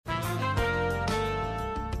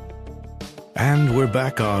And we're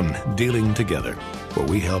back on Dealing Together, where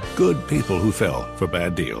we help good people who fell for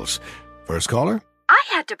bad deals. First caller? I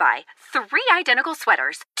had to buy 3 identical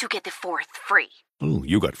sweaters to get the 4th free. Ooh,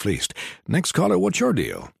 you got fleeced. Next caller, what's your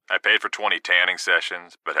deal? I paid for 20 tanning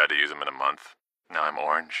sessions, but had to use them in a month. Now I'm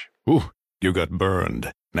orange. Ooh, you got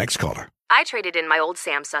burned. Next caller. I traded in my old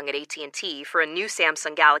Samsung at AT&T for a new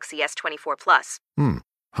Samsung Galaxy S24 Plus.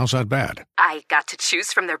 How's that bad? I got to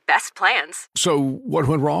choose from their best plans. So, what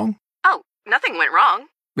went wrong? Oh, nothing went wrong.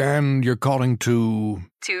 And you're calling to...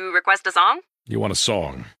 To request a song? You want a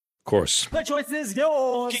song. Of course. The choice is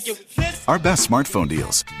yours. Our best smartphone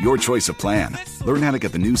deals. Your choice of plan. Learn how to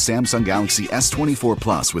get the new Samsung Galaxy S24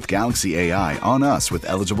 Plus with Galaxy AI on us with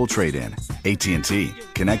eligible trade-in. AT&T.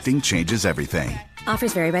 Connecting changes everything.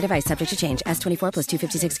 Offers vary by device, subject to change. S24 plus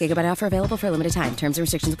 256 gigabyte offer available for a limited time. Terms and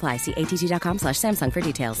restrictions apply. See att.com/Samsung for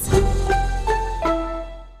details.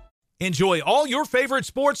 Enjoy all your favorite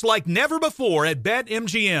sports like never before at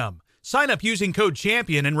BetMGM. Sign up using code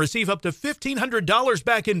CHAMPION and receive up to $1,500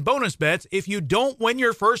 back in bonus bets if you don't win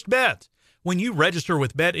your first bet. When you register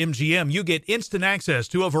with BetMGM, you get instant access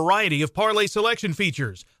to a variety of parlay selection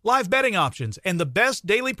features, live betting options, and the best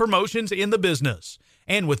daily promotions in the business.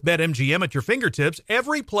 And with BetMGM at your fingertips,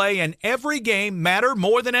 every play and every game matter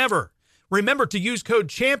more than ever. Remember to use code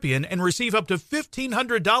CHAMPION and receive up to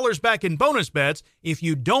 $1,500 back in bonus bets if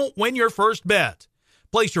you don't win your first bet.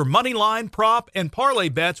 Place your money line, prop, and parlay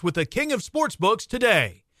bets with the king of sportsbooks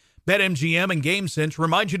today. BetMGM and GameSense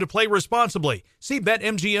remind you to play responsibly. See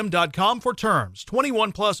BetMGM.com for terms.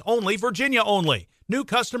 21 plus only, Virginia only. New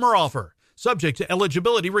customer offer. Subject to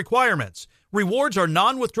eligibility requirements. Rewards are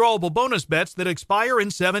non-withdrawable bonus bets that expire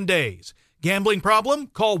in 7 days. Gambling problem?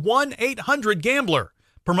 Call 1-800-GAMBLER.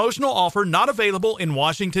 Promotional offer not available in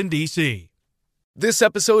Washington, D.C. This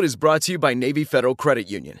episode is brought to you by Navy Federal Credit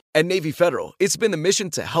Union. At Navy Federal, it's been the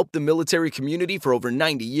mission to help the military community for over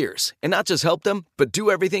 90 years. And not just help them, but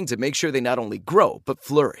do everything to make sure they not only grow, but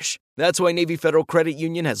flourish. That's why Navy Federal Credit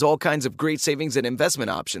Union has all kinds of great savings and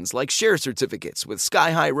investment options like share certificates with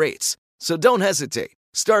sky-high rates. So don't hesitate.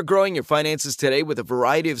 Start growing your finances today with a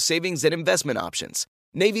variety of savings and investment options.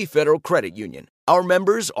 Navy Federal Credit Union. Our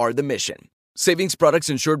members are the mission. Savings products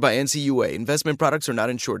insured by NCUA. Investment products are not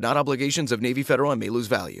insured, not obligations of Navy Federal and may lose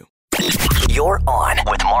value. You're on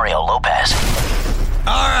with Mario Lopez.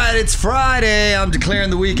 All right, it's Friday. I'm declaring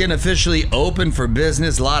the weekend officially open for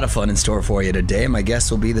business. A lot of fun in store for you today. My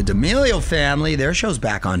guests will be the D'Amelio family. Their show's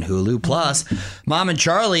back on Hulu. Plus, Mom and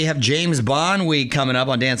Charlie have James Bond week coming up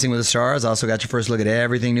on Dancing with the Stars. Also got your first look at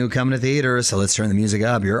everything new coming to theaters. So let's turn the music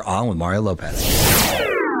up. You're on with Mario Lopez.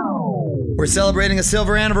 We're celebrating a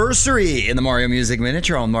silver anniversary in the Mario Music Minute.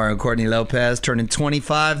 You're on Mario Courtney Lopez, turning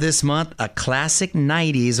 25 this month. A classic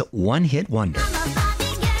 90s one-hit wonder.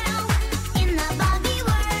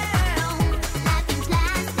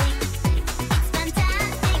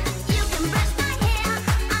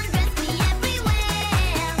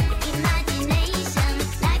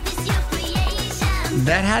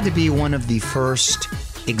 That had to be one of the first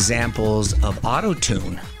examples of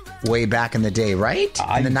auto-tune. Way back in the day, right?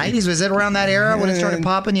 In the 90s, was it around that era when it started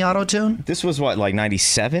popping, the auto-tune? This was what, like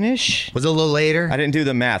 97-ish? Was it a little later? I didn't do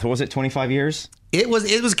the math. What was it, 25 years? It was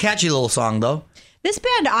a catchy little song, though. This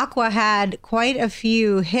band, Aqua, had quite a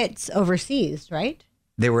few hits overseas, right?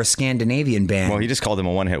 They were a Scandinavian band. Well, he just called them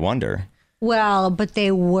a one-hit wonder. Well, but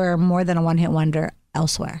they were more than a one-hit wonder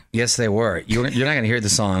elsewhere. Yes, they were. You're not going to hear the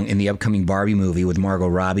song in the upcoming Barbie movie with Margot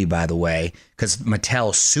Robbie, by the way, because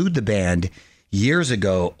Mattel sued the band years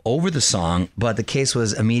ago over the song, but the case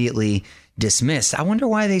was immediately dismissed. I wonder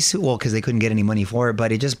why they sued. Well, because they couldn't get any money for it,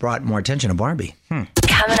 but it just brought more attention to Barbie. Coming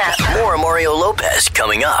up, more Mario Lopez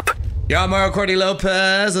coming up. Yeah, Mario Courtney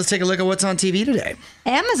Lopez. Let's take a look at what's on TV today.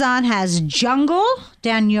 Amazon has Jungle.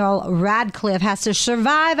 Daniel Radcliffe has to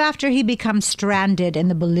survive after he becomes stranded in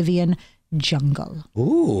the Bolivian jungle.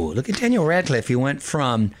 Ooh, look at Daniel Radcliffe. He went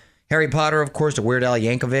from Harry Potter, of course, to Weird Al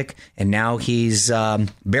Yankovic, and now he's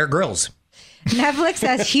Bear Grylls. Netflix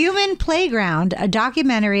has Human Playground, a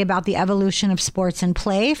documentary about the evolution of sports and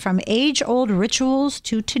play from age-old rituals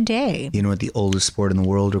to today. You know what the oldest sport in the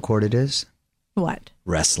world recorded is? What?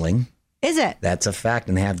 Wrestling. Is it? That's a fact.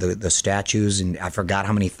 And they have the statues, and I forgot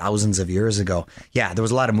how many thousands of years ago. Yeah, there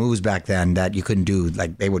was a lot of moves back then that you couldn't do.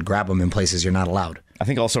 Like, they would grab them in places you're not allowed. I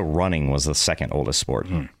think also running was the second oldest sport.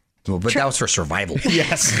 Well, but that was for survival.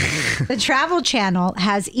 Yes. The Travel Channel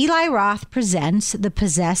has Eli Roth Presents The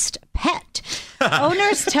Possessed Pet.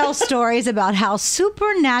 Owners tell stories about how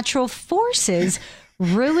supernatural forces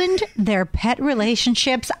ruined their pet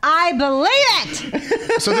relationships. I believe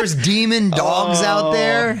it! So there's demon dogs out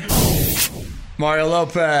there? Mario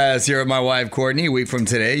Lopez here with my wife, Courtney. A week from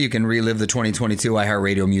today, you can relive the 2022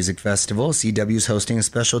 iHeartRadio Music Festival. CW's hosting a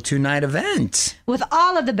special 2-night event. With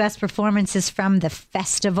all of the best performances from the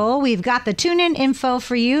festival, we've got the tune-in info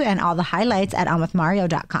for you and all the highlights at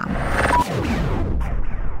onwithmario.com.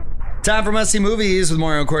 Time for Must See Movies with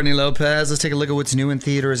Mario and Courtney Lopez. Let's take a look at what's new in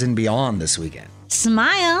theaters and beyond this weekend.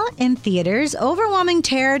 Smile in theaters. Overwhelming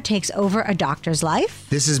terror takes over a doctor's life.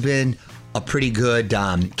 This has been a pretty good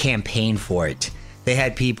campaign for it. They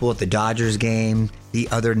had people at the Dodgers game the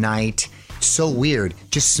other night. So weird,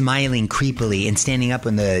 just smiling creepily and standing up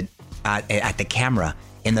in the at the camera.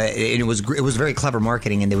 And it was very clever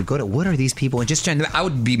marketing. And they would go to, what are these people? And just I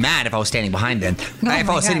would be mad if I was standing behind them. If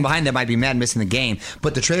I was sitting behind them, I'd be mad missing the game.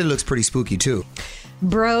 But the trailer looks pretty spooky too.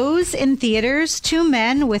 Bros in theaters. 2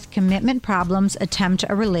 men with commitment problems attempt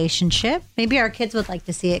a relationship. Maybe our kids would like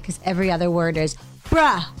to see it because every other word is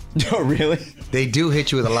bruh. Oh, really? They do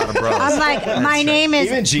hit you with a lot of bros. I'm like, my name is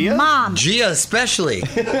Even Gia? Mom. Gia especially,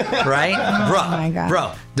 right? Oh my God.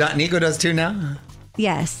 Bro. Nico does too now?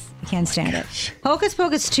 Yes, can't stand it. Hocus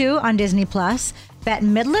Pocus 2 on Disney Plus. Bette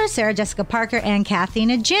Midler, Sarah Jessica Parker, and Kathy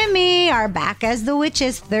and Jimmy are back as the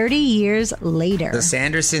witches 30 years later. The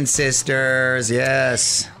Sanderson sisters,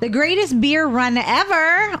 yes. The greatest beer run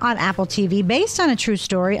ever on Apple TV. Based on a true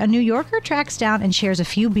story, a New Yorker tracks down and shares a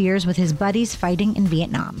few beers with his buddies fighting in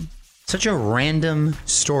Vietnam. Such a random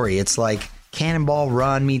story. It's like Cannonball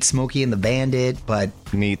Run meets Smokey and the Bandit, but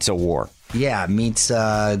meets a war. Yeah, meets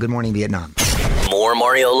Good Morning Vietnam. More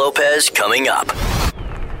Mario Lopez coming up.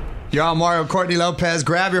 Y'all, Mario Courtney Lopez.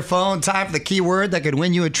 Grab your phone. Time for the keyword that could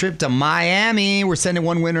win you a trip to Miami. We're sending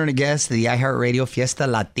one winner and a guest to the iHeartRadio Fiesta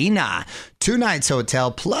Latina. 2 nights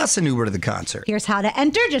hotel plus an Uber to the concert. Here's how to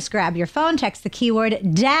enter. Just grab your phone, text the keyword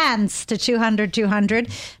DANCE to 200-200.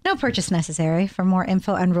 No purchase necessary. For more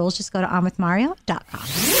info and rules, just go to onwithmario.com.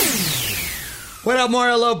 What up,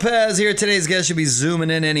 Mario Lopez here. Today's guest should be zooming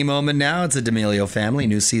in any moment now. It's a D'Amelio family.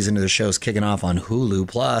 New season of the show's kicking off on Hulu.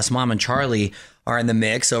 Plus, Mom and Charlie are in the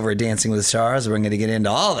mix over at Dancing with the Stars. We're going to get into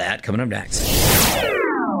all that coming up next.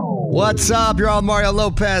 What's up? You're all Mario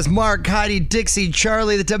Lopez, Mark, Heidi, Dixie,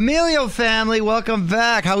 Charlie, the D'Amelio family. Welcome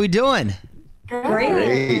back. How we doing?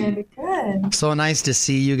 Great. Good. So nice to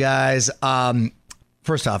see you guys.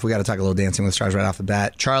 First off, we got to talk a little Dancing with the Stars right off the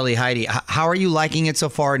bat. Charlie, Heidi, how are you liking it so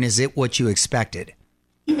far, and is it what you expected?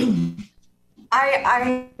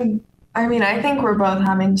 I mean, I think we're both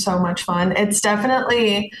having so much fun. It's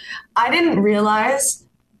definitely, I didn't realize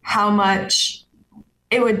how much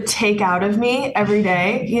it would take out of me every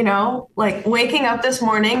day, you know? Like waking up this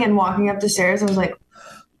morning and walking up the stairs, I was like,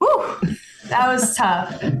 whew, that was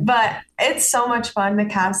tough. But it's so much fun. The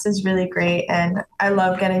cast is really great, and I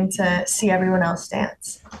love getting to see everyone else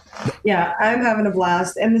dance. Yeah, I'm having a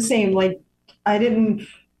blast. And the same, like, I didn't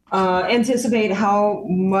anticipate how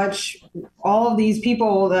much all of these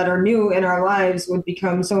people that are new in our lives would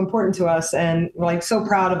become so important to us, and like so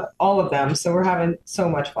proud of all of them. So we're having so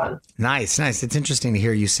much fun. Nice. It's interesting to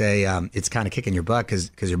hear you say it's kind of kicking your butt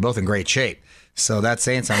because you're both in great shape. So that's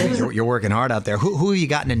saying something. You're working hard out there. Who have you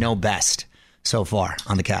gotten to know best so far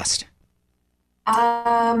on the cast?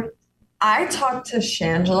 I talk to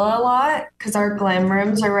Shangela a lot because our glam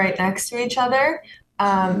rooms are right next to each other.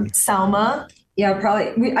 Selma. Yeah,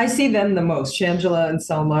 probably. I see them the most, Shangela and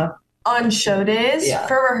Selma. On show days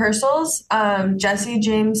for rehearsals, Jessie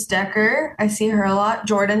James Decker. I see her a lot.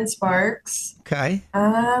 Jordan Sparks. Okay.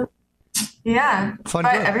 Yeah. Fun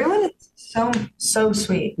but group. everyone is so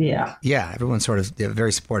sweet. Yeah. Yeah, everyone's sort of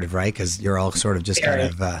very supportive, right? Because you're all sort of just kind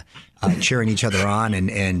of cheering each other on, and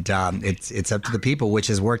it's up to the people, which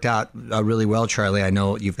has worked out really well, Charlie. I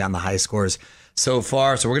know you've gotten the high scores so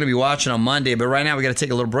far, so we're going to be watching on Monday. But right now, we got to take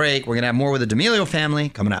a little break. We're going to have more with the D'Amelio family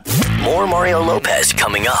coming up. More Mario Lopez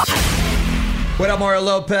coming up. What up, Mario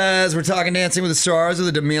Lopez? We're talking Dancing with the Stars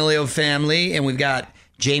with the D'Amelio family, and we've got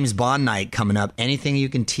James Bond night coming up. Anything you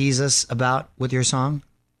can tease us about with your song?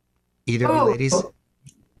 Either of you ladies?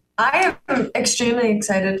 I am extremely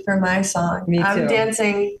excited for my song. Me too. I'm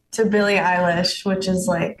dancing to Billie Eilish, which is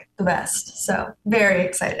like the best. So very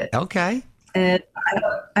excited. Okay. And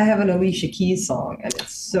I have an Alicia Keys song, and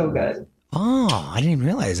it's so good. Oh, I didn't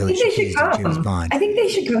realize I think Alicia they should Keys did James come. Bond. I think they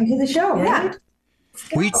should come to the show. Yeah.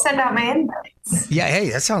 We send out my invites. Yeah, hey,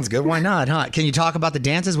 that sounds good. Why not, huh? Can you talk about the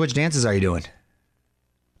dances? Which dances are you doing?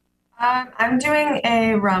 I'm doing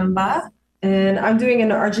a rumba. And I'm doing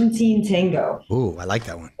an Argentine tango. Ooh, I like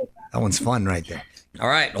that one. That one's fun right there. All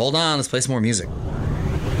right, hold on. Let's play some more music.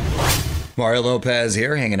 Mario Lopez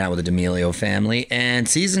here, hanging out with the D'Amelio family. And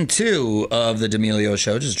season 2 of the D'Amelio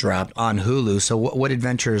show just dropped on Hulu. So what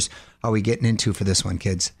adventures are we getting into for this one,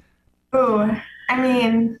 kids? Ooh, I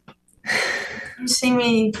mean, You see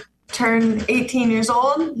me turn 18 years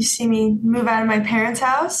old. You see me move out of my parents'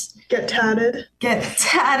 house. Get tatted.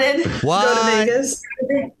 What? Go to Vegas.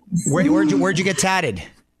 Where'd you get tatted?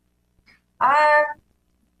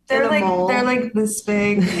 They're like this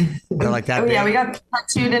big. They're like that big? Yeah, we got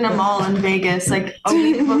tattooed in a mall in Vegas like a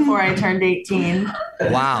week before I turned 18.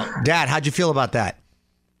 Wow. Dad, how'd you feel about that?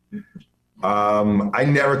 I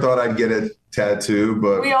never thought I'd get a tattoo,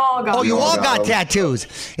 but we all got. Oh, you all got tattoos.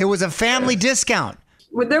 It was a family discount.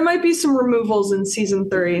 There might be some removals in season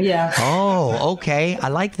 3. Yeah. Oh, okay. I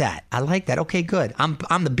like that. Okay, good.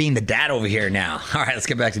 I'm being the dad over here now. All right, let's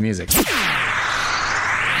get back to music.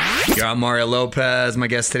 You're on Mario Lopez. My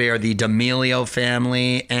guests today are the D'Amelio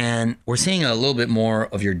family, and we're seeing a little bit more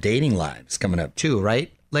of your dating lives coming up too,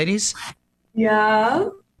 right, ladies? Yeah.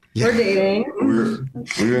 We're dating. We've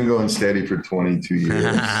been going steady for 22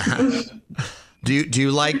 years. Do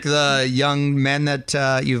you like the young men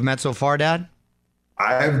that you've met so far, Dad?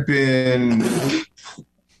 I've been,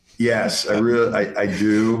 yes, I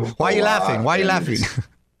do. Why are you laughing?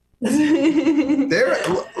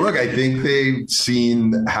 Look, I think they've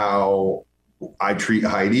seen how I treat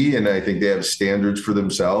Heidi, and I think they have standards for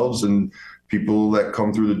themselves, and people that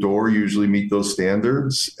come through the door usually meet those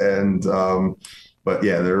standards. And, but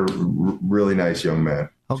yeah, they're really nice young men.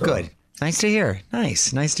 Oh, so. Good. Nice to hear. Nice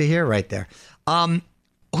to hear right there.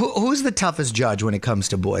 Who's the toughest judge when it comes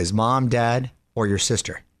to boys? Mom, dad, or your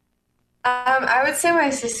sister? I would say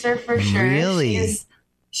my sister for sure. Really?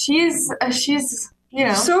 She's you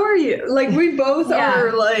know. So are you. Like, we both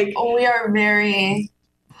are like. We are very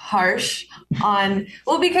harsh on,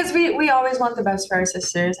 because we always want the best for our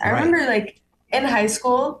sisters. I remember like in high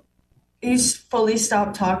school, he fully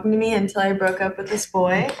stopped talking to me until I broke up with this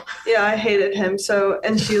boy. Yeah, I hated him.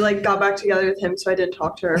 And she like got back together with him, so I didn't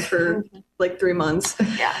talk to her for like 3 months.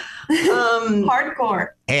 Yeah. Hardcore.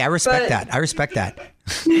 Hey, I respect that.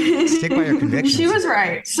 Stick by your convictions. She was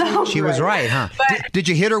right. She was right, huh? Did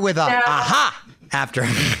you hit her with a aha after?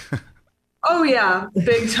 Oh, yeah.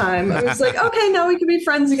 Big time. I was like, okay, now we can be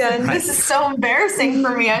friends again. This is so embarrassing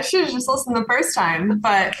for me. I should have just listened the first time.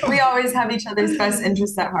 But we always have each other's best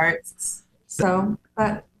interests at heart. So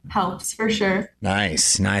that helps for sure.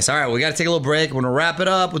 Nice. All right, we got to take a little break. We're going to wrap it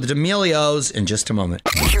up with the D'Amelios in just a moment.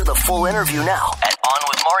 Hear the full interview now at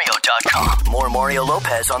onwithmario.com. More Mario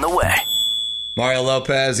Lopez on the way. Mario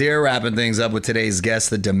Lopez here, wrapping things up with today's guest,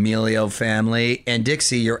 the D'Amelio family. And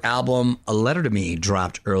Dixie, your album "A Letter to Me"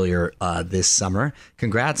 dropped earlier this summer.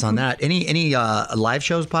 Congrats on that. Any live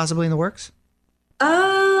shows possibly in the works?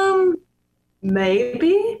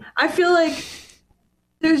 Maybe. I feel like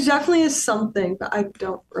there's definitely something, but I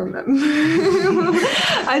don't remember.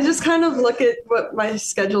 I just kind of look at what my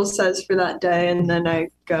schedule says for that day, and then I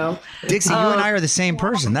go. Dixie, you and I are the same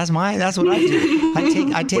person. That's what I do.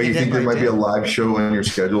 I take. Wait, you think there might be a live show on your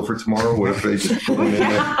schedule for tomorrow? What if they just put it in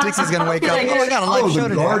there? Dixie's gonna wake up. Oh, I got a live show the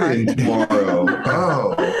today. Garden tomorrow.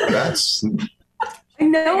 Oh, that's. I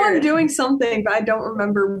know I'm doing something, but I don't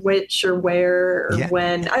remember which or where or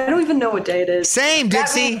when. I don't even know what day it is. Same,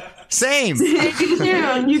 Dixie. Same.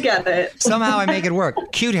 You get it. Somehow I make it work.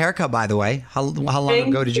 Cute haircut, by the way. How long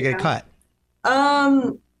ago did you get it cut?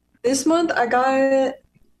 This month I got it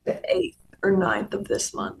the 8th or 9th of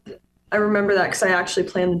this month. I remember that because I actually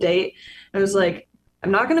planned the date. I was like,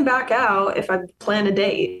 I'm not going to back out if I plan a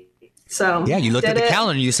date. So yeah, you looked at the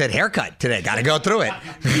calendar and you said haircut today. Got to go through it.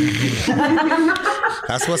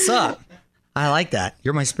 That's what's up. I like that.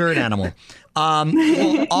 You're my spirit animal.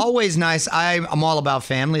 Well, always nice. I'm all about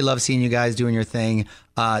family. Love seeing you guys doing your thing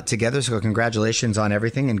together. So congratulations on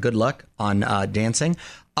everything and good luck on dancing.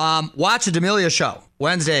 Watch the D'Amelio Show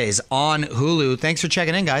Wednesdays on Hulu. Thanks for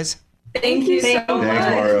checking in, guys. Thank you so much.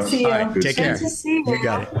 Mario. See you. Right, take care. Good to see you. You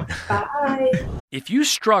got it. Bye. If you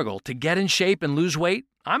struggle to get in shape and lose weight,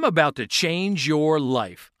 I'm about to change your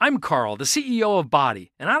life. I'm Carl, the CEO of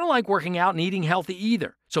Body, and I don't like working out and eating healthy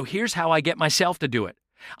either. So here's how I get myself to do it.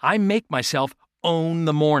 I make myself own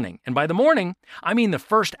the morning. And by the morning, I mean the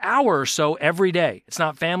first hour or so every day. It's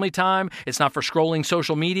not family time. It's not for scrolling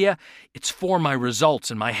social media. It's for my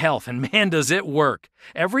results and my health. And man, does it work.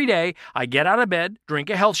 Every day, I get out of bed, drink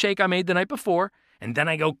a health shake I made the night before, and then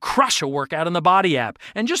I go crush a workout in the Body app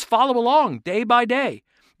and just follow along day by day.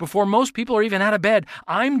 Before most people are even out of bed,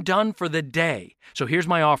 I'm done for the day. So here's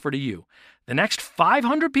my offer to you. The next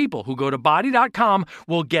 500 people who go to Body.com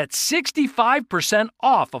will get 65%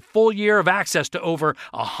 off a full year of access to over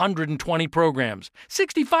 120 programs.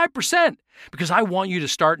 65%! Because I want you to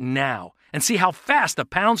start now and see how fast the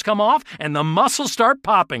pounds come off and the muscles start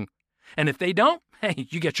popping. And if they don't, hey,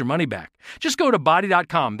 you get your money back. Just go to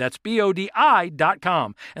Body.com, that's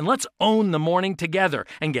BODI.com, and let's own the morning together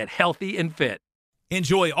and get healthy and fit.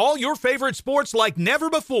 Enjoy all your favorite sports like never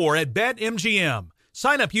before at BetMGM.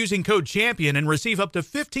 Sign up using code CHAMPION and receive up to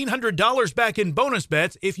 $1,500 back in bonus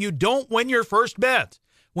bets if you don't win your first bet.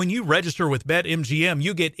 When you register with BetMGM,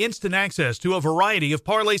 you get instant access to a variety of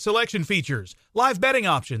parlay selection features, live betting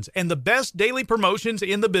options, and the best daily promotions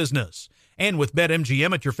in the business. And with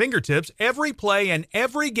BetMGM at your fingertips, every play and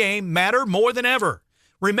every game matter more than ever.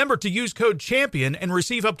 Remember to use code CHAMPION and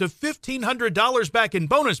receive up to $1,500 back in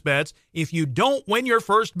bonus bets if you don't win your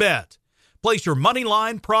first bet. Place your money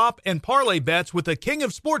line, prop, and parlay bets with the king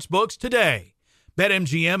of sportsbooks today.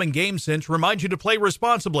 BetMGM and GameSense remind you to play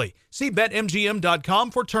responsibly. See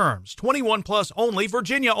BetMGM.com for terms. 21 plus only,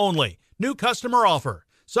 Virginia only. New customer offer.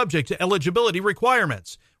 Subject to eligibility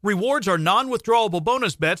requirements. Rewards are non-withdrawable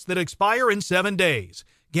bonus bets that expire in 7 days.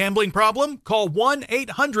 Gambling problem? Call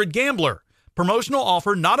 1-800-GAMBLER. Promotional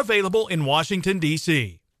offer not available in Washington,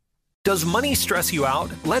 D.C. Does money stress you out?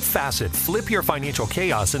 Let Facet flip your financial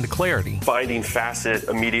chaos into clarity. Finding Facet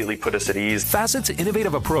immediately put us at ease. Facet's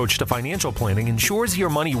innovative approach to financial planning ensures your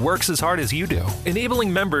money works as hard as you do,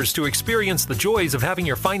 enabling members to experience the joys of having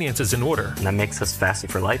your finances in order. And that makes us Facet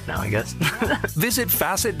for life now, I guess. Visit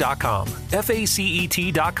Facet.com,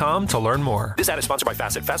 FACET.com to learn more. This ad is sponsored by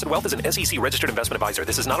Facet. Facet Wealth is an SEC-registered investment advisor.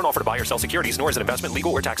 This is not an offer to buy or sell securities, nor is it investment,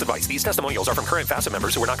 legal, or tax advice. These testimonials are from current Facet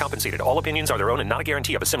members who are not compensated. All opinions are their own and not a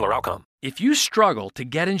guarantee of a similar outcome. If you struggle to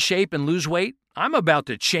get in shape and lose weight, I'm about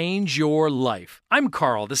to change your life. I'm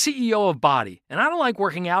Carl, the CEO of Body, and I don't like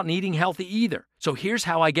working out and eating healthy either. So here's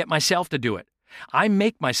how I get myself to do it. I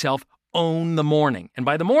make myself own the morning. And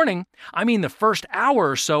by the morning, I mean the first hour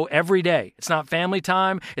or so every day. It's not family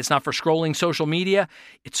time. It's not for scrolling social media.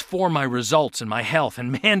 It's for my results and my health.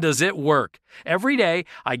 And man, does it work. Every day,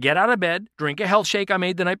 I get out of bed, drink a health shake I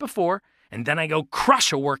made the night before, and then I go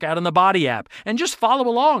crush a workout in the Body app and just follow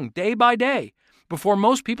along day by day. Before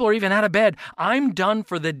most people are even out of bed, I'm done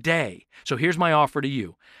for the day. So here's my offer to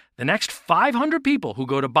you. The next 500 people who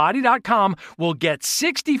go to Body.com will get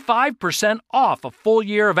 65% off a full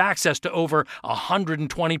year of access to over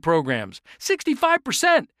 120 programs.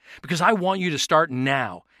 65%! Because I want you to start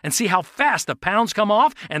now and see how fast the pounds come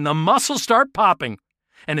off and the muscles start popping.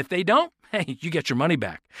 And if they don't, hey, you get your money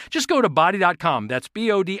back. Just go to Body.com, that's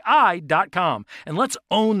BODI.com, and let's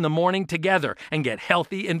own the morning together and get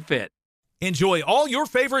healthy and fit. Enjoy all your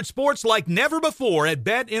favorite sports like never before at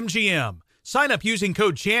BetMGM. Sign up using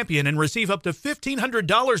code CHAMPION and receive up to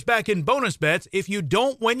 $1,500 back in bonus bets if you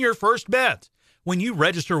don't win your first bet. When you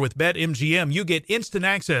register with BetMGM, you get instant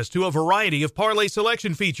access to a variety of parlay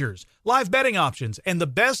selection features, live betting options, and the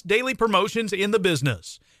best daily promotions in the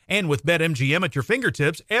business. And with BetMGM at your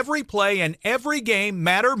fingertips, every play and every game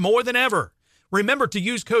matter more than ever. Remember to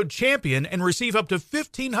use code CHAMPION and receive up to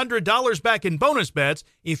 $1,500 back in bonus bets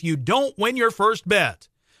if you don't win your first bet.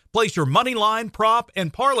 Place your money line, prop,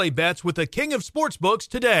 and parlay bets with the king of sportsbooks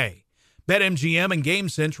today. BetMGM and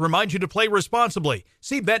GameSense remind you to play responsibly.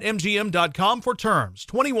 See BetMGM.com for terms.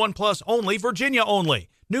 21 plus only, Virginia only.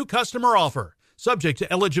 New customer offer. Subject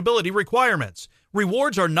to eligibility requirements.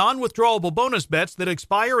 Rewards are non-withdrawable bonus bets that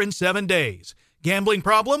expire in 7 days. Gambling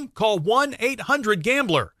problem? Call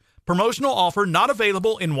 1-800-GAMBLER. Promotional offer not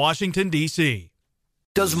available in Washington, D.C.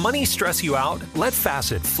 Does money stress you out? Let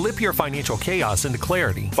Facet flip your financial chaos into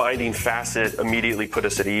clarity. Finding Facet immediately put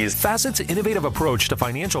us at ease. Facet's innovative approach to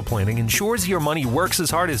financial planning ensures your money works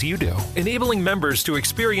as hard as you do, enabling members to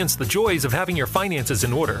experience the joys of having your finances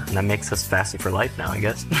in order. And that makes us Facet for life now, I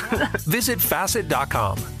guess. Visit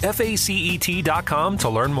Facet.com, FACET.com to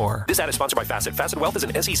learn more. This ad is sponsored by Facet. Facet Wealth is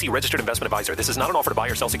an SEC-registered investment advisor. This is not an offer to buy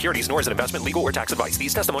or sell securities, nor is it investment, legal, or tax advice.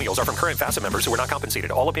 These testimonials are from current Facet members who are not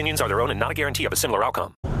compensated. All opinions are their own and not a guarantee of a similar outcome.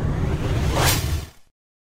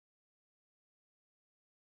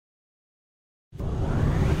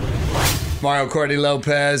 Mario Cordy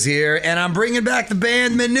Lopez here, and I'm bringing back the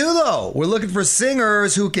band Menudo. We're looking for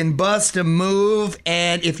singers who can bust a move,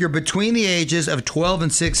 and if you're between the ages of 12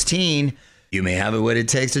 and 16, you may have what it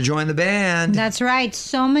takes to join the band. That's right.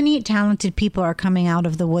 So many talented people are coming out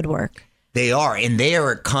of the woodwork. They are, and they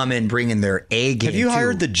are coming, bringing their A game. Have you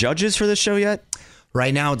hired the judges for this show yet?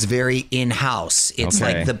 Right now, it's very in-house. It's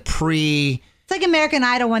Okay. like the pre... It's like American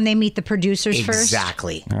Idol when they meet the producers first.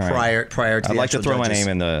 Exactly. All right. Prior to I'd the like to actual throw my judges.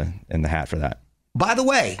 name in the hat for that. By the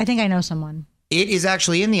way, I think I know someone. it is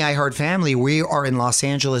actually in the iHeart family. We are in Los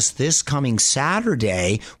Angeles this coming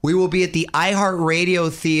Saturday. We will be at the iHeart Radio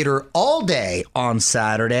Theater all day on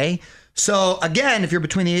Saturday. So again, if you're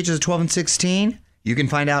between the ages of 12 and 16, you can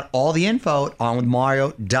find out all the info on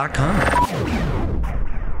withmario.com.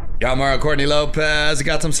 Got Mario Courtney Lopez.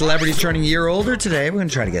 Got some celebrities turning a year older today. We're going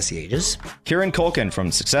to try to guess the ages. Kieran Culkin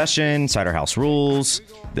from Succession, Cider House Rules,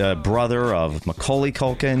 the brother of Macaulay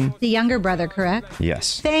Culkin. The younger brother, correct?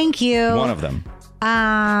 Yes. Thank you. One of them.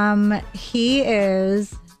 He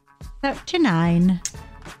is 39. I'm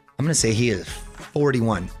going to say he is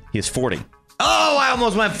 41. He is 40. Oh, I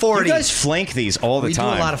almost went 40. You guys flank these all the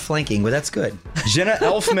time. We do a lot of flanking, but that's good. Jenna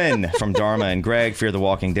Elfman from Dharma and Greg, Fear the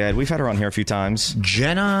Walking Dead. We've had her on here a few times.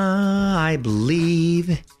 Jenna, I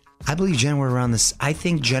believe Jenna were around this. I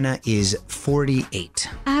think Jenna is 48.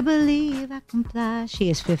 I believe I can fly.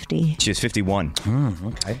 She is 50. She is 51.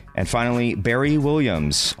 Okay. And finally, Barry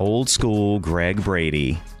Williams, old school Greg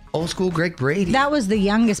Brady. Old school Greg Brady. That was the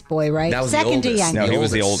youngest boy, right? That was Second the oldest. to youngest. No, he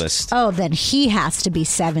was the oldest. Oh, then he has to be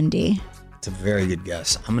 70. It's a very good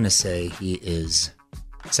guess. I'm going to say he is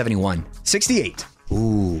 71. 68.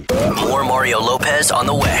 Ooh. More Mario Lopez on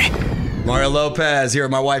the way. Mario Lopez here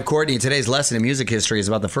with my wife, Courtney. Today's lesson in music history is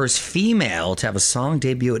about the first female to have a song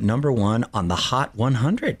debut at #1 on the Hot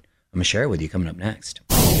 100. I'm going to share it with you coming up next.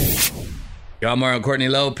 Yo, I'm Mario Courtney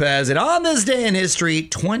Lopez. And on this day in history,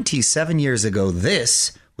 27 years ago,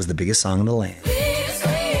 this was the biggest song in the land.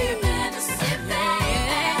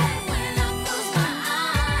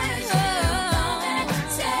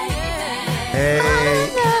 Hey,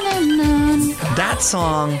 that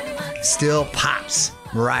song still pops.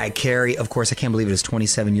 Mariah Carey, of course, I can't believe it is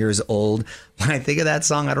 27 years old. When I think of that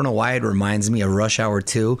song, I don't know why it reminds me of Rush Hour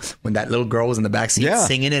 2, when that little girl was in the backseat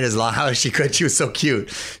singing it as loud as she could. She was so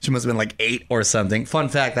cute. She must have been like 8 or something. Fun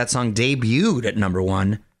fact, that song debuted at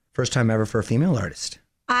 #1. First time ever for a female artist.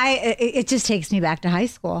 It just takes me back to high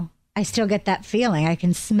school. I still get that feeling. I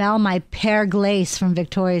can smell my pear glace from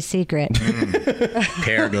Victoria's Secret.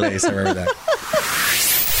 Pear glace, I remember that.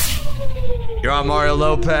 You're on Mario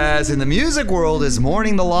Lopez, and the music world is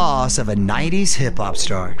mourning the loss of a 90s hip-hop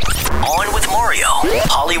star. On with Mario,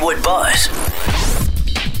 Hollywood Buzz.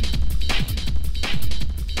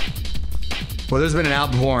 Well, there's been an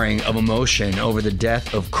outpouring of emotion over the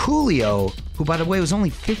death of Coolio, who, by the way, was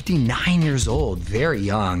only 59 years old, very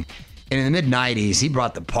young. And in the mid-90s, he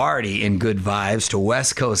brought the party in good vibes to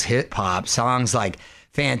West Coast hip-hop. Songs like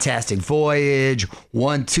Fantastic Voyage,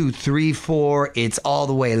 1, 2, 3, 4, It's All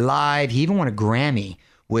the Way Live. He even won a Grammy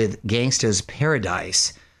with Gangsta's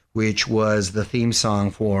Paradise, which was the theme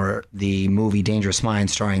song for the movie Dangerous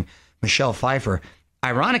Minds starring Michelle Pfeiffer.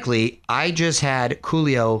 Ironically, I just had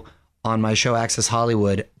Coolio on my show Access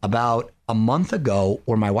Hollywood about a month ago,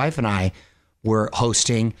 where my wife and I were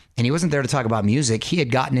hosting, and he wasn't there to talk about music. He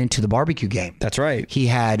had gotten into the barbecue game. That's right. He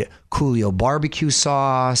had Coolio barbecue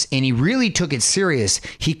sauce, and he really took it serious.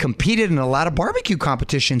 He competed in a lot of barbecue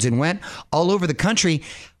competitions and went all over the country.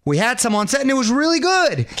 We had some on set, and it was really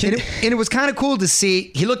good. And it was kind of cool to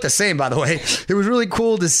see. He looked the same, by the way. It was really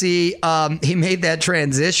cool to see he made that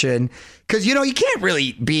transition. Because, you know, you can't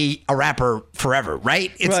really be a rapper forever,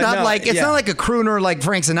 right? It's not like a crooner like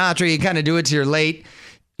Frank Sinatra. You kind of do it to your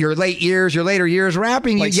later years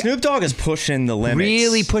rapping. Like Snoop Dogg is pushing the limits.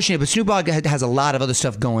 Really pushing it. But Snoop Dogg has a lot of other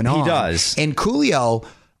stuff going on. He does. And Coolio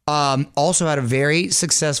also had a very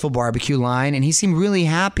successful barbecue line. And he seemed really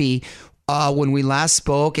happy when we last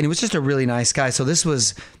spoke. And he was just a really nice guy. So this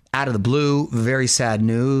was out of the blue, very sad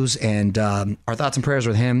news. And our thoughts and prayers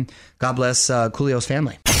with him. God bless Coolio's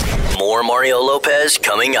family. More Mario Lopez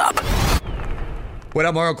coming up. What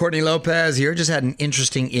up, Mario Courtney Lopez here. Just had an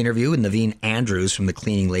interesting interview with Naveen Andrews from The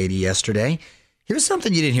Cleaning Lady yesterday. Here's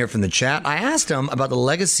something you didn't hear from the chat. I asked him about the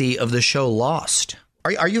legacy of the show Lost.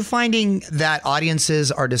 Are you finding that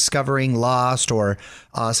audiences are discovering Lost or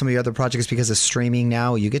some of your other projects because of streaming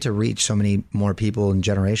now? You get to reach so many more people and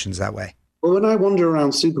generations that way. Well, when I wander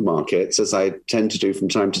around supermarkets, as I tend to do from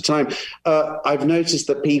time to time, I've noticed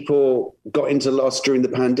that people got into Lost during the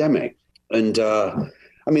pandemic. And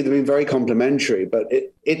they've been very complimentary, but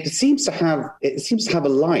it seems to have a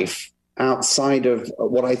life outside of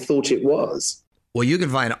what I thought it was. Well, you can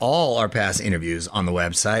find all our past interviews on the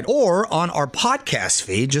website or on our podcast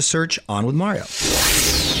feed. Just search On With Mario.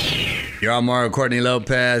 You're on Mario Courtney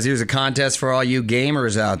Lopez. Here's a contest for all you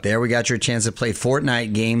gamers out there. We got your chance to play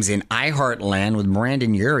Fortnite games in iHeartland with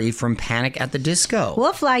Brandon Urie from Panic at the Disco.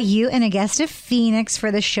 We'll fly you and a guest to Phoenix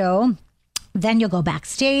for the show. Then you'll go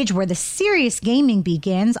backstage where the serious gaming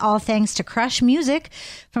begins, all thanks to Crush Music.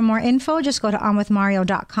 For more info, just go to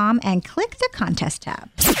onwithmario.com and click the contest tab.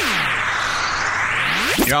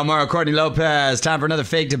 You're on Mario Courtney Lopez. Time for another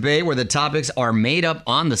fake debate where the topics are made up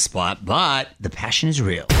on the spot, but the passion is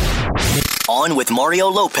real. On with Mario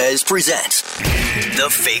Lopez presents The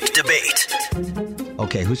Fake Debate.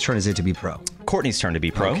 Okay, whose turn is it to be pro? Courtney's turn to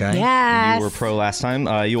be pro. Okay. Yes. You were pro last time.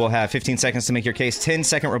 You will have 15 seconds to make your case,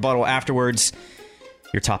 10-second rebuttal afterwards.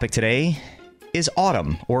 Your topic today is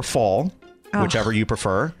autumn or fall, whichever you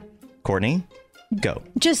prefer. Courtney, go.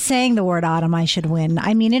 Just saying the word autumn, I should win.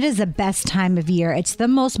 I mean, it is the best time of year. It's the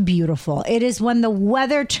most beautiful. It is when the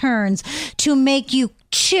weather turns to make you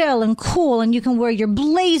chill and cool, and you can wear your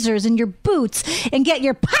blazers and your boots and get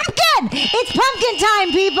your pumpkin. It's pumpkin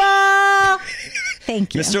time, people.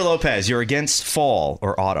 Thank you. Mr. Lopez, you're against fall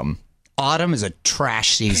or autumn. Autumn is a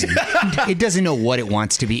trash season. It doesn't know what it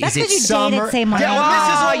wants to be. That's is it 'cause you summer? dated same one.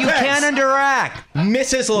 Mrs. You Lopez. can't interact.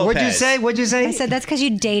 Mrs. Lopez. What'd you say? I said that's because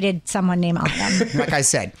you dated someone named Autumn. Like I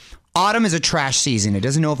said, autumn is a trash season. It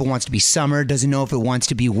doesn't know if it wants to be summer. Doesn't know if it wants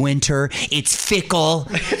to be winter. It's fickle.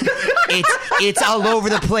 It's all over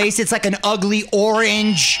the place. It's like an ugly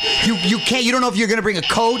orange. You don't know if you're gonna bring a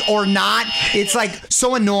coat or not. It's like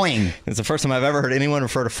so annoying. It's the first time I've ever heard anyone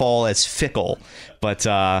refer to fall as fickle. But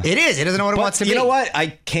it is. It doesn't know what it wants to be. You know what? I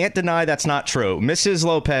can't deny that's not true. Mrs.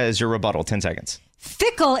 Lopez, your rebuttal, 10 seconds.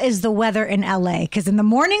 Fickle is the weather in LA because in the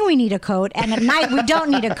morning we need a coat and at night we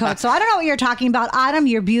don't need a coat. So I don't know what you're talking about. Autumn,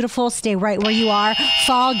 you're beautiful. Stay right where you are.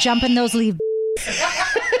 Fall, jump in those leaves.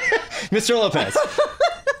 Mr. Lopez.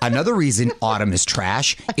 Another reason autumn is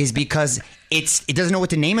trash is because it doesn't know what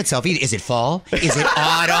to name itself either. Is it fall? Is it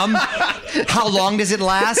autumn? How long does it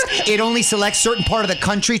last? It only selects certain part of the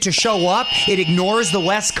country to show up. It ignores the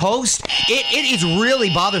West Coast. It is really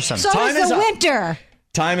bothersome. So is the winter.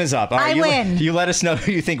 Time is up. All right, I win. You let us know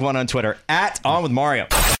who you think won on Twitter @OnWithMario.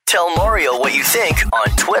 Tell Mario what you think on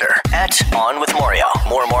Twitter @OnWithMario.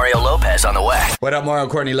 More Mario Lopez on the way. What up, Mario?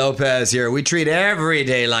 Courtney Lopez here. We treat every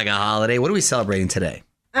day like a holiday. What are we celebrating today?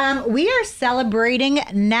 We are celebrating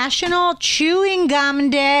National Chewing Gum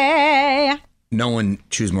Day. No one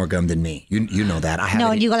chews more gum than me. You know that. I have.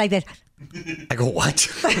 No, you go like this. I go what?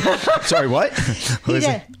 Sorry, what? He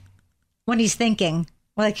did. When he's thinking,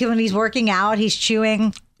 like when he's working out, he's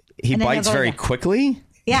chewing. He bites very quickly.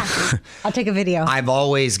 Yeah, I'll take a video. I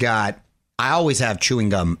always have chewing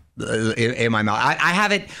gum in my mouth. I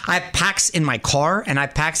have packs in my car and I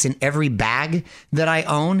have packs in every bag that I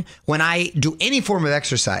own. When I do any form of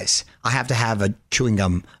exercise, I have to have a chewing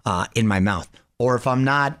gum in my mouth. Or if I'm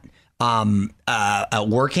not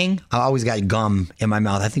working, I always got gum in my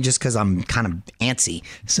mouth. I think just because I'm kind of antsy.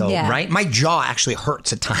 So, right? My jaw actually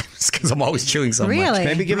hurts at times because I'm always chewing so much.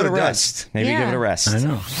 Maybe give it a rest. Give it a rest. I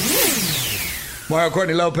know. Mario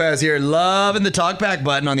Courtney Lopez here, loving the talkback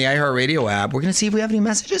button on the iHeartRadio app. We're going to see if we have any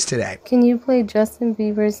messages today. Can you play Justin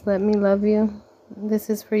Bieber's Let Me Love You? This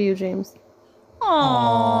is for you, James.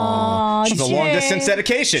 Aww, It's a long distance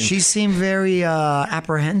dedication. She seemed very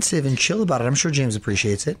apprehensive and chill about it. I'm sure James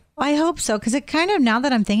appreciates it. I hope so, because it kind of, now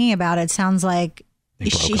that I'm thinking about it, sounds like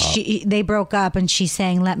they broke up and she's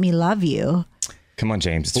saying, let me love you. Come on,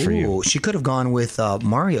 James, it's for you. She could have gone with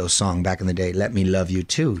Mario's song back in the day, Let Me Love You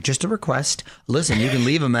Too. Just a request. Listen, you can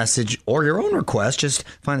leave a message or your own request. Just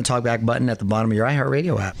find the talkback button at the bottom of your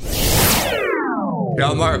iHeartRadio app.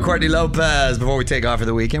 Yo, Mario Courtney Lopez. Before we take off for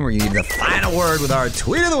the weekend, we're going to give you the final word with our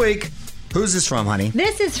tweet of the week. Who's this from, honey?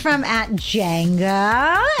 This is from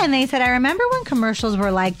 @Jenga, and they said, I remember when commercials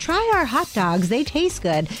were like, try our hot dogs, they taste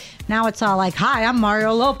good. Now it's all like, hi, I'm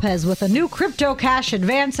Mario Lopez with a new Crypto Cash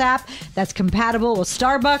Advance app that's compatible with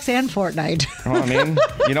Starbucks and Fortnite. Well, I mean,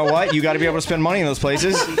 you know what? You got to be able to spend money in those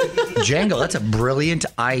places. Django, that's a brilliant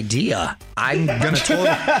idea. I'm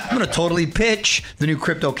gonna totally pitch the new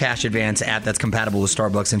Crypto Cash Advance app that's compatible with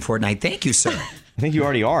Starbucks and Fortnite. Thank you, sir. I think you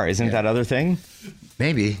already are. Isn't that other thing?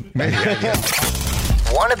 Maybe.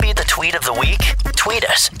 Want to be the tweet of the week? Tweet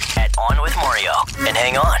us @OnWithMario. And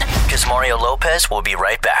hang on, because Mario Lopez will be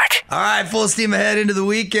right back. All right, full steam ahead into the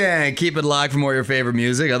weekend. Keep it locked for more of your favorite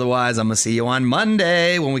music. Otherwise, I'm going to see you on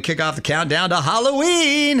Monday when we kick off the countdown to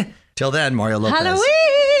Halloween. Till then, Mario Lopez. Halloween!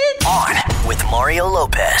 On with Mario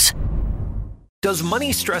Lopez. Does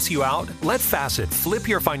money stress you out? Let Facet flip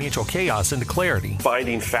your financial chaos into clarity.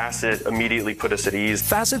 Finding Facet immediately put us at ease.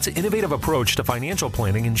 Facet's innovative approach to financial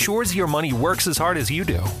planning ensures your money works as hard as you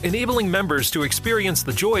do, enabling members to experience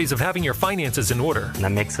the joys of having your finances in order. And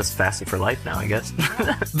that makes us Facet for life now, I guess.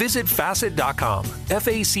 Visit Facet.com,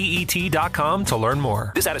 FACET.com to learn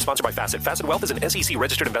more. This ad is sponsored by Facet. Facet Wealth is an SEC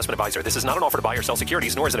registered investment advisor. This is not an offer to buy or sell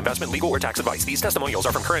securities, nor is it investment, legal, or tax advice. These testimonials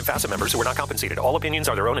are from current Facet members who are not compensated. All opinions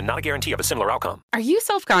are their own and not a guarantee of a similar outcome. Are you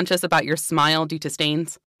self-conscious about your smile due to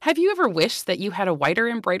stains? Have you ever wished that you had a whiter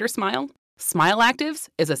and brighter smile? Smile Actives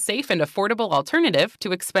is a safe and affordable alternative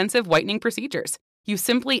to expensive whitening procedures. You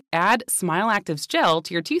simply add Smile Actives gel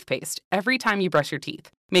to your toothpaste every time you brush your teeth,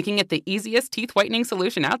 making it the easiest teeth whitening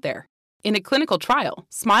solution out there. In a clinical trial,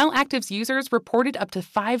 Smile Active's users reported up to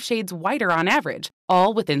 5 shades whiter on average,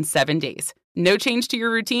 all within 7 days. No change to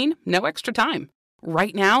your routine, no extra time.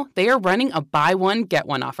 Right now, they are running a buy one, get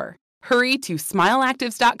one offer. Hurry to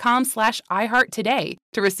smileactives.com/iHeart today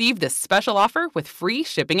to receive this special offer with free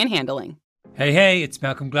shipping and handling. Hey, it's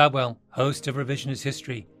Malcolm Gladwell, host of Revisionist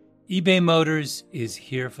History. eBay Motors is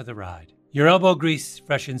here for the ride. Your elbow grease,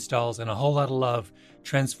 fresh installs, and a whole lot of love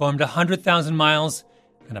transformed 100,000 miles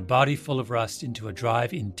and a body full of rust into a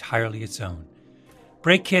drive entirely its own.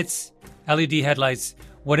 Brake kits, LED headlights,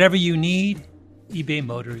 whatever you need, eBay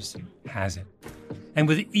Motors has it. And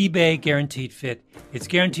with eBay Guaranteed Fit, it's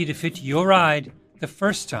guaranteed to fit your ride the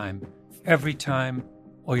first time, every time,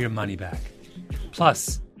 or your money back.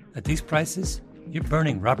 Plus, at these prices, you're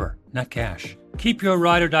burning rubber, not cash. Keep your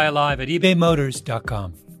ride or die alive at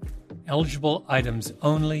ebaymotors.com. Eligible items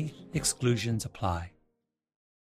only. Exclusions apply.